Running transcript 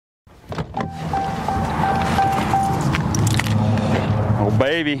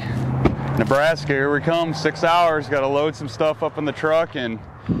baby. Nebraska, here we come. 6 hours. Got to load some stuff up in the truck and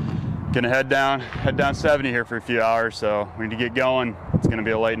gonna head down 70 here for a few hours. So we need to get going. It's gonna be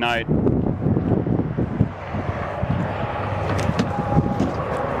a late night.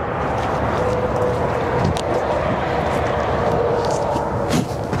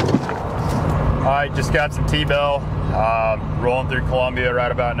 All right, just got some T-Bell. Rolling through Columbia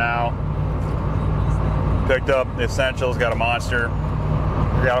right about now. Picked up the essentials. Got a monster.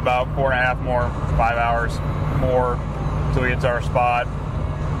 We got about 5 hours more till we get to our spot.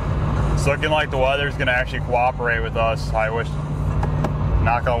 It's looking like the weather's gonna actually cooperate with us. I wish,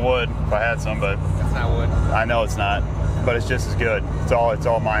 knock on wood, if I had some, but That's not wood. I know it's not, but it's just as good. It's all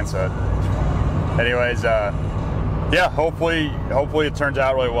mindset. Anyways, yeah, hopefully it turns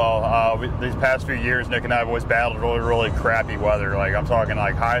out really well. These past few years, Nick and I have always battled really crappy weather. Like I'm talking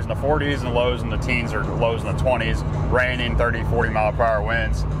like highs in the 40s and lows in the teens or lows in the 20s, raining, 30, 40 mile per hour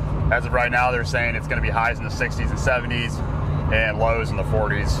winds. As of right now, they're saying it's going to be highs in the 60s and 70s and lows in the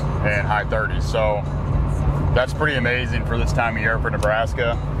 40s and high 30s. So that's pretty amazing for this time of year for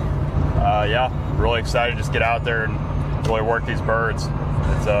Nebraska. Yeah, really excited to just get out there and really work these birds.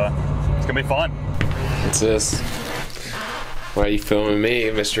 It's going to be fun. What's this? Why are you filming me,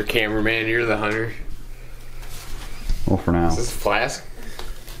 Mr. Cameraman? You're the hunter. Well, for now. Is this a flask?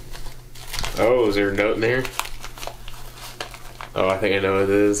 Oh, is there a note in there? Oh, I think I know what it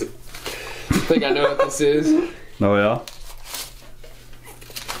is. I think I know what this is. Oh, yeah?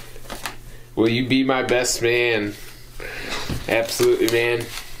 Will you be my best man? Absolutely, man.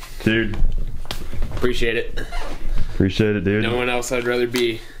 Dude. Appreciate it. Appreciate it, dude. No one else I'd rather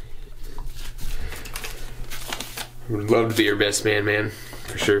be. Would love to be your best man, man.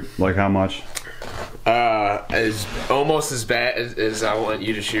 For sure. Like how much? As almost as bad as I want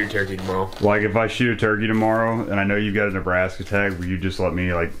you to shoot a turkey tomorrow. Like if I shoot a turkey tomorrow and I know you got a Nebraska tag, will you just let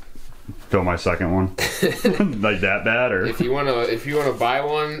me like fill my second one? Like that bad, or if you wanna buy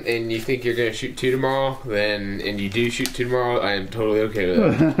one and you think you're gonna shoot 2 tomorrow, and you do shoot 2 tomorrow, I am totally okay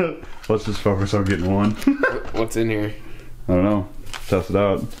with that. Let's just focus on getting one. What's in here? I don't know. Test it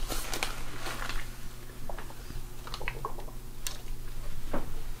out.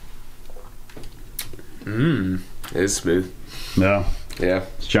 It's smooth. Yeah. Yeah.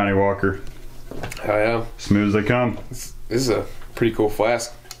 It's Johnny Walker. Oh yeah. Smooth as they come. This is a pretty cool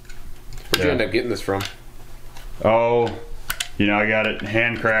flask. Where'd you end up getting this from? Oh, you know, I got it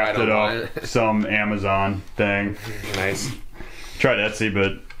handcrafted Right off some Amazon thing. Nice. Tried Etsy,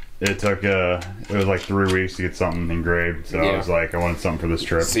 but it took it was like 3 weeks to get something engraved. So I was like, I wanted something for this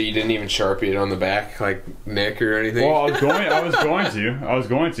trip. So you didn't even Sharpie it on the back like Nick or anything? Well, I was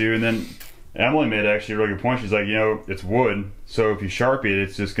going to, and then Emily made actually a really good point. She's like, you know, it's wood, so if you Sharpie it,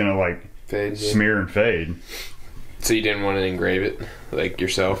 it's just gonna like fade, smear and fade. So you didn't want to engrave it like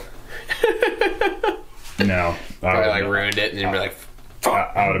yourself? No, probably like ruined it, and you'd be like,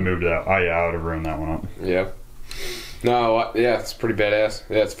 I would have moved it out. Oh yeah, I would have ruined that one up. Yeah. No, yeah, it's pretty badass.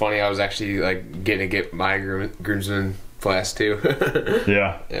 Yeah, it's funny. I was actually like getting to get my groomsman flask too.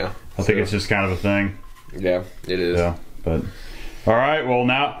 Yeah. Yeah. I think it's just kind of a thing. Yeah, it is. Yeah, but all right. Well,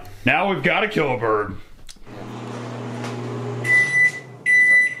 now we've got to kill a bird.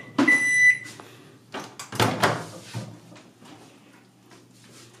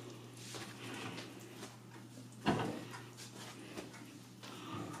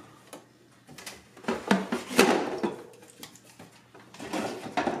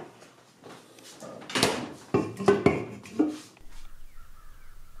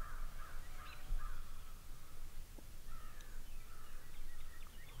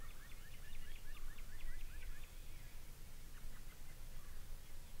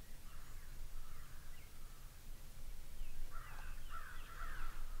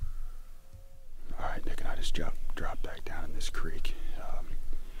 Nick and I just dropped back down in this creek. I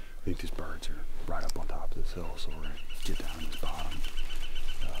think these birds are right up on top of this hill, so we're gonna get down in this bottom.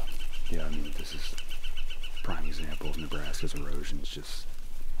 Yeah, I mean, this is a prime example of Nebraska's erosion. It's just,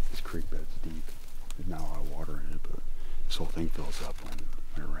 this creek bed's deep. There's not a lot of water in it, but this whole thing fills up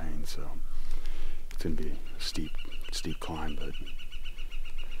when it rains, so it's gonna be a steep climb, but it's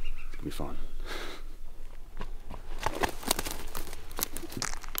gonna be fun.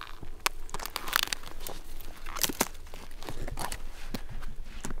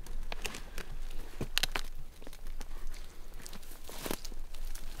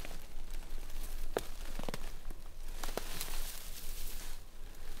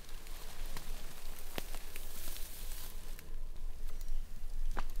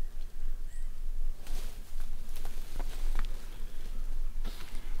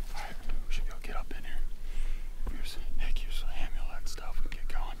 Should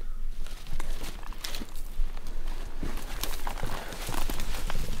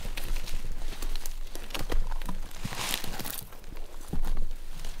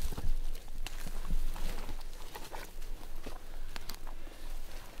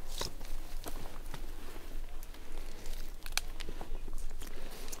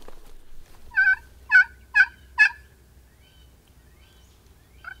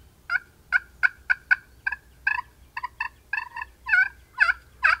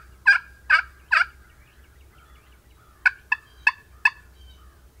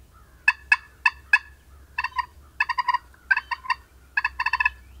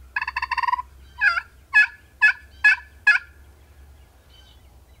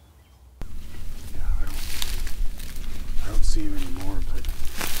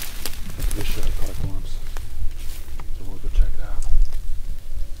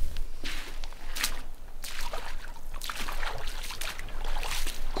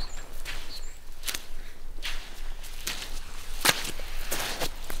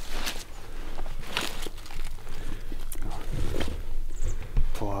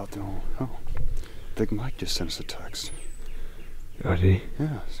out there. Oh, Big Mike just sent us a text. Oh, did he?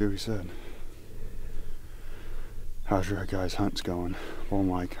 Yeah, see what he said. How's your guys' hunts going? Well,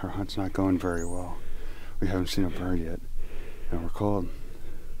 Mike, our hunt's not going very well. We haven't seen a bird yet, and we're cold.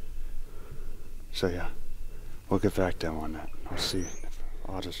 So yeah, we'll get back down on that. I'll see.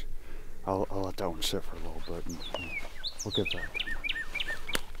 I'll let that one sit for a little bit, and we'll get back down.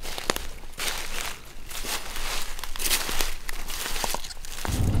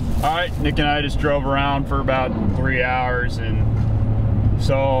 All right, Nick and I just drove around for about 3 hours and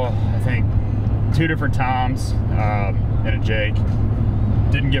saw, I think, 2 different toms and a Jake.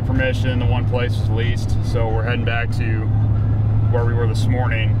 Didn't get permission. The one place was leased, so we're heading back to where we were this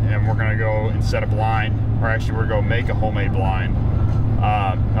morning, and we're gonna go and set a blind, or actually we're gonna make a homemade blind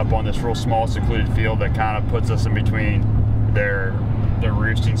up on this real small secluded field that kind of puts us in between their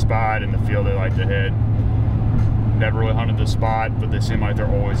roosting spot and the field they like to hit. Never really hunted this spot, but they seem like they're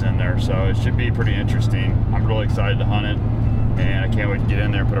always in there, so it should be pretty interesting. I'm really excited to hunt it, and I can't wait to get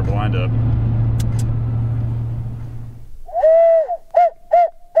in there and put our blind up.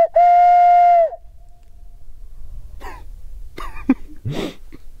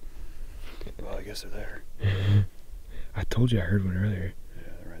 Well, I guess they're there. I told you I heard one earlier.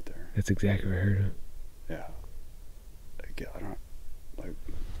 Yeah, they're right there. That's exactly what I heard. Yeah. I don't, like,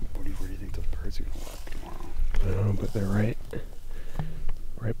 where do you think those birds are gonna walk tomorrow? I don't know, but they're right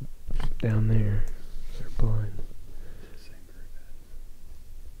down there. They're blind. Same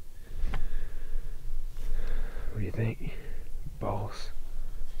bird. What do you think, boss?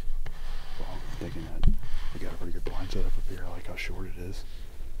 Well, I'm thinking that we got a pretty good blind set up here. I like how short it is.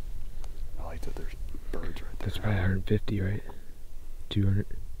 I like that there's birds right there. That's probably 150, right? 200?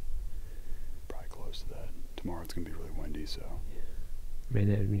 Probably close to that. Tomorrow it's going to be really windy, so. May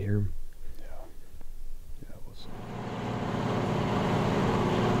not even hear them. Yeah. Yeah, we'll see.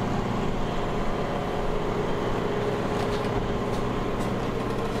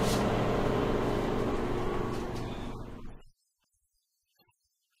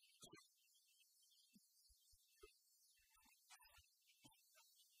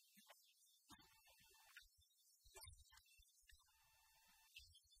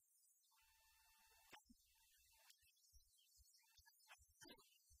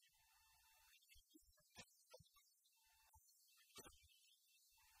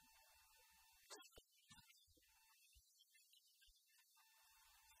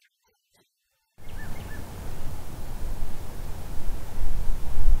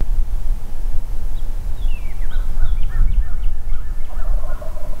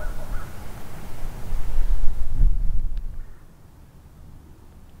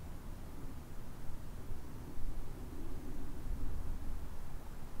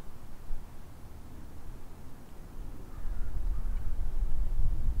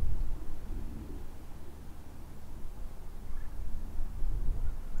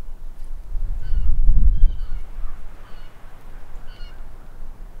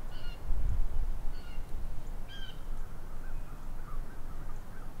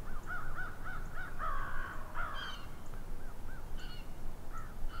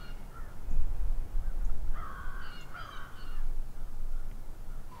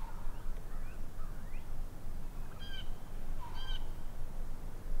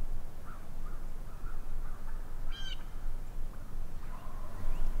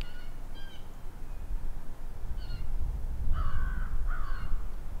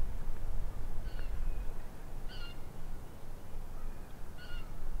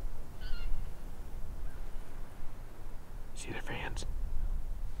 See their fans.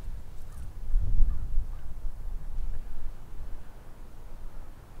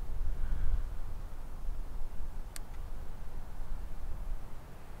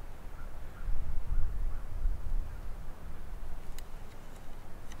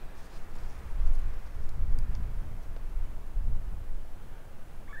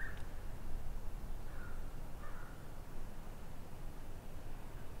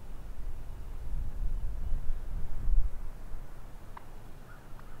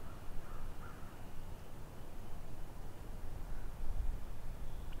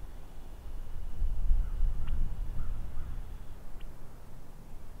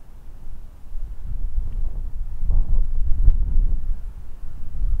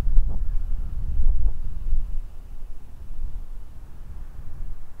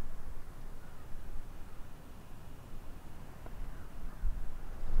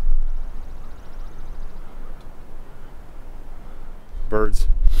 Birds.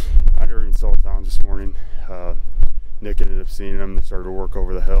 I never even saw toms this morning. Nick ended up seeing them. They started to work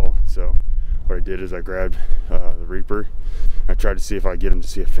over the hill. So what I did is I grabbed the Reaper I tried to see if I could get them to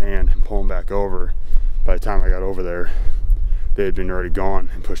see a fan and pull them back over. By the time I got over there, they had been already gone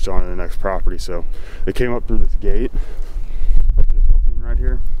and pushed on to the next property. So they came up through this gate, up to this opening right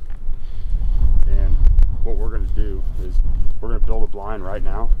here. And what we're gonna do is we're gonna build a blind right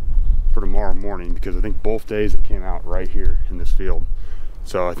now for tomorrow morning, because I think both days they came out right here in this field.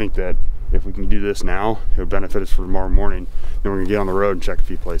 So I think that if we can do this now, it would benefit us for tomorrow morning. Then we're gonna get on the road and check a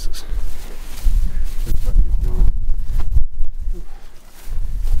few places.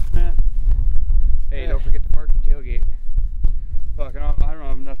 Hey, don't forget to mark your tailgate. Fuck, I don't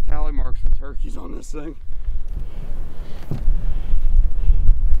have enough tally marks for turkeys on this thing.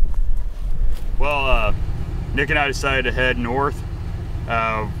 Well, Nick and I decided to head north.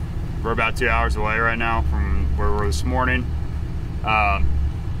 We're about 2 hours away right now from where we were this morning.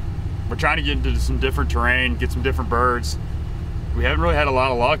 We're trying to get into some different terrain, get some different birds. We haven't really had a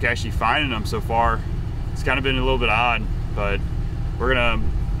lot of luck actually finding them so far. It's kind of been a little bit odd, but we're gonna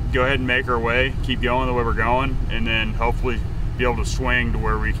go ahead and make our way, keep going the way we're going, and then hopefully be able to swing to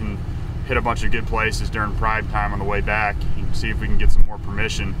where we can hit a bunch of good places during prime time on the way back and see if we can get some more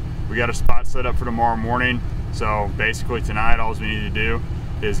permission. We got a spot set up for tomorrow morning, so basically tonight all we need to do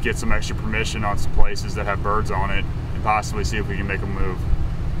is get some extra permission on some places that have birds on it and possibly see if we can make them move.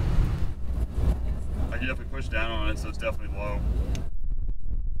 I can definitely push down on it, so it's definitely low.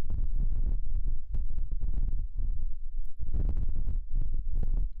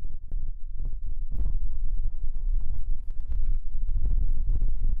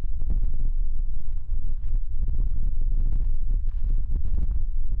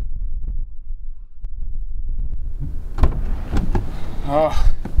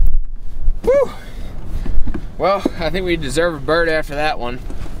 Oh. Whew. Well, I think we deserve a bird after that one.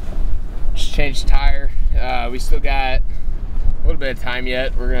 Just changed the tire. We still got a little bit of time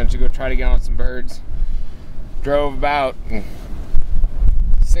yet. We're gonna have to go try to get on some birds. Drove about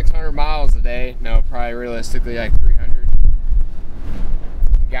 600 miles a day. No, probably realistically like 300.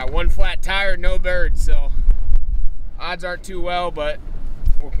 Got one flat tire, no birds, so odds aren't too well, but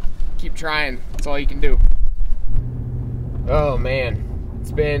we'll keep trying. That's all you can do. Oh man,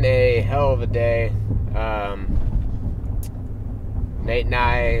 it's been a hell of a day. Nate and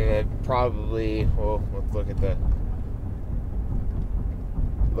I probably, well, let's look at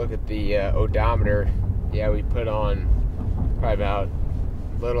the odometer. Yeah, we put on probably about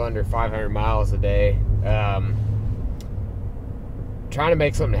a little under 500 miles a day. Trying to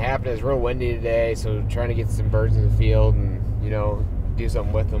make something happen. It's real windy today, so trying to get some birds in the field and, you know, do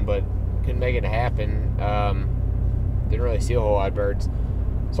something with them, but couldn't make it happen. Didn't really see a whole lot of birds.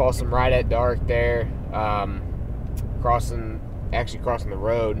 Saw some right at dark there, crossing the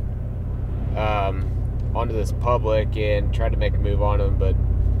road onto this public, and tried to make a move on them, but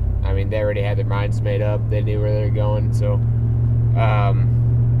I mean, they already had their minds made up. They knew where they were going, so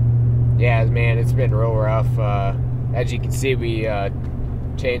yeah, man, it's been real rough. As you can see, we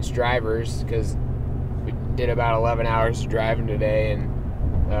changed drivers because we did about 11 hours of driving today, and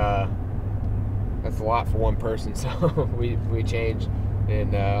that's a lot for one person, so we changed,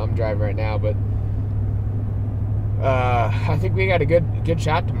 and I'm driving right now, but I think we got a good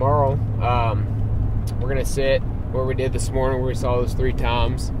shot tomorrow. We're gonna sit where we did this morning, where we saw those 3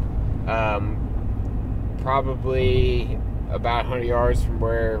 toms, probably about 100 yards from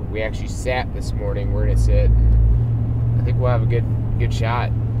where we actually sat this morning. We're gonna sit, and I think we'll have a good shot.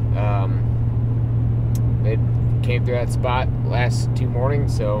 It came through that spot last 2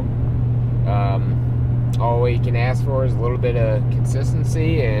 mornings, so all we can ask for is a little bit of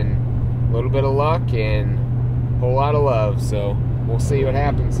consistency and a little bit of luck and a whole lot of love, so we'll see what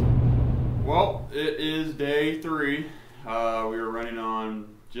happens. Well, it is day 3. We were running on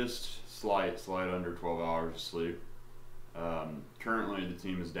just slight under 12 hours of sleep. Currently the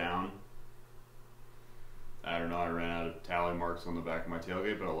team is down. I don't know, I ran out of tally marks on the back of my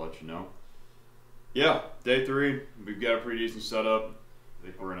tailgate, but I'll let you know. Yeah, day 3, we've got a pretty decent setup. I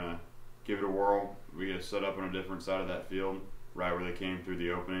think we're gonna give it a whirl. We get set up on a different side of that field, right where they came through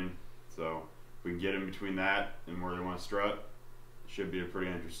the opening. So if we can get in between that and where they want to strut, it should be a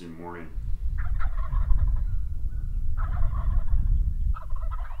pretty interesting morning.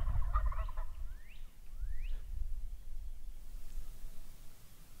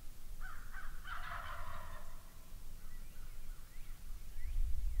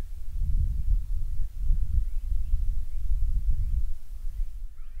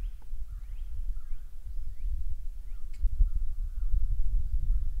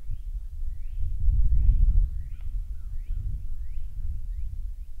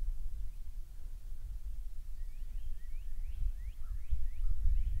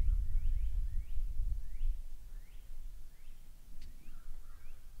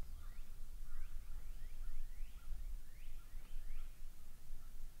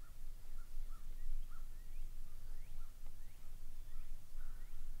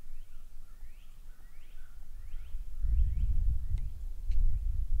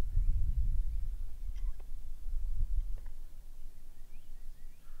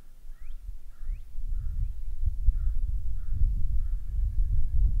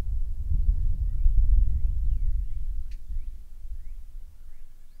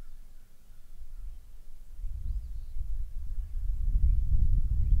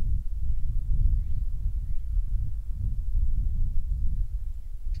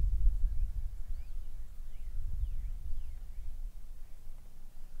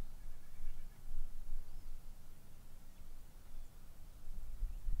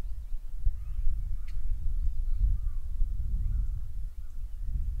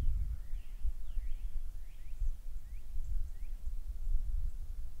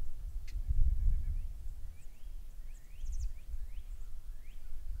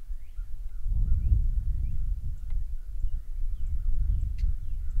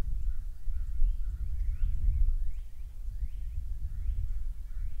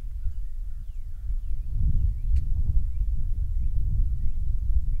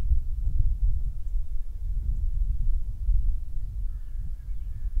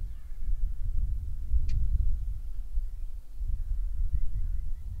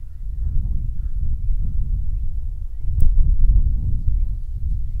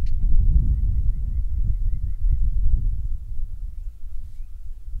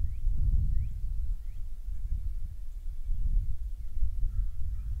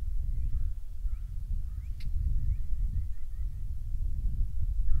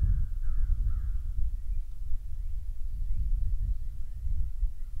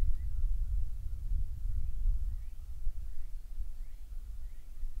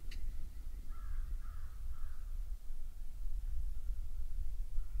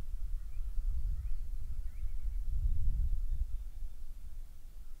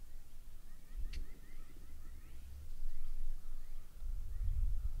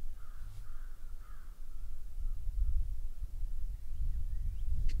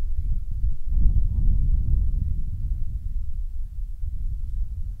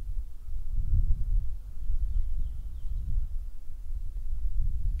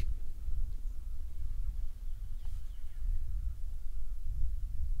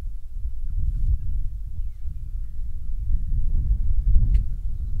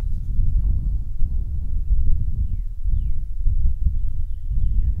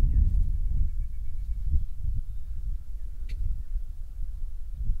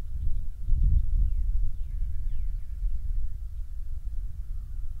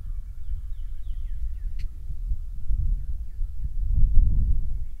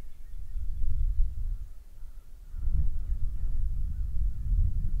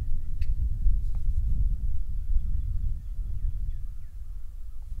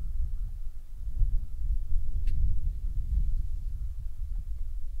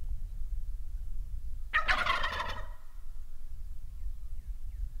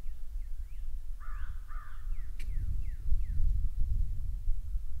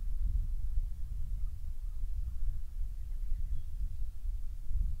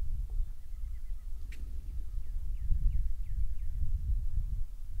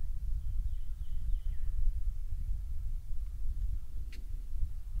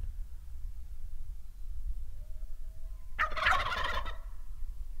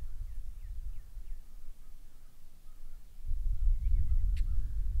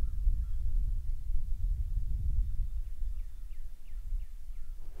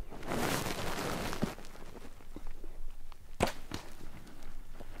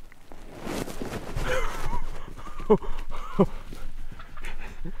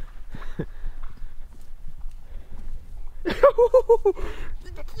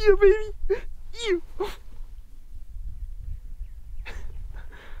 Yeah, baby. You.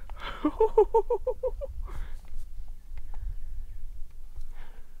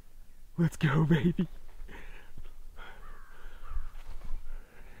 Let's go, baby.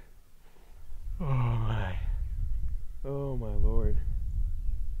 Oh my. Oh my Lord.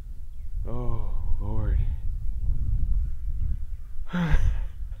 Oh Lord.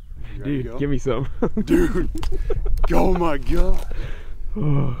 Dude, give me some. Dude. Oh my God.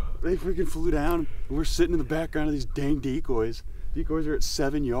 They freaking flew down and we're sitting in the background of these dang decoys. Decoys are at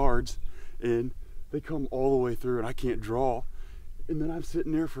 7 yards and they come all the way through and I can't draw. And then I'm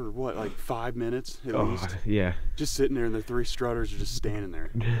sitting there for what, like 5 minutes at least? Yeah. Just sitting there and the 3 strutters are just standing there.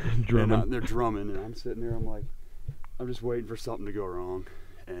 Drumming. And, they're drumming and I'm sitting there, I'm like, I'm just waiting for something to go wrong.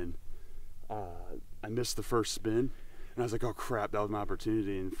 And I missed the first spin and I was like, oh crap, that was my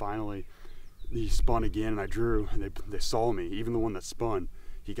opportunity. And finally he spun again and I drew and they saw me. Even the one that spun,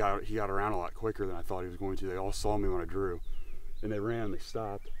 he got around a lot quicker than I thought he was going to. They all saw me when I drew and they ran and they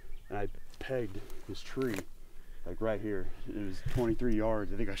stopped and I pegged this tree like right here. It was 23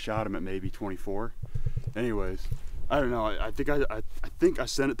 yards. I think I shot him at maybe 24. Anyways, I don't know. I think I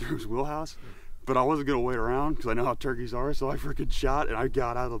sent it through his wheelhouse, but I wasn't gonna wait around because I know how turkeys are. So I freaking shot and I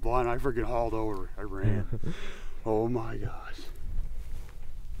got out of the blind. And I freaking hauled over. I ran. Oh my gosh.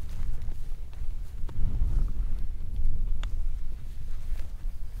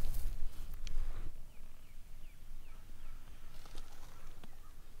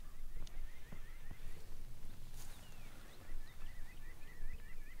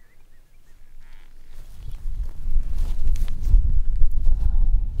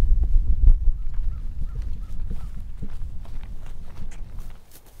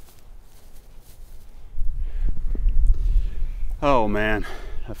 Oh man,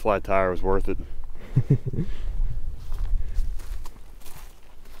 that flat tire was worth it.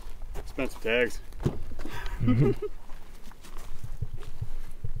 Expensive tags.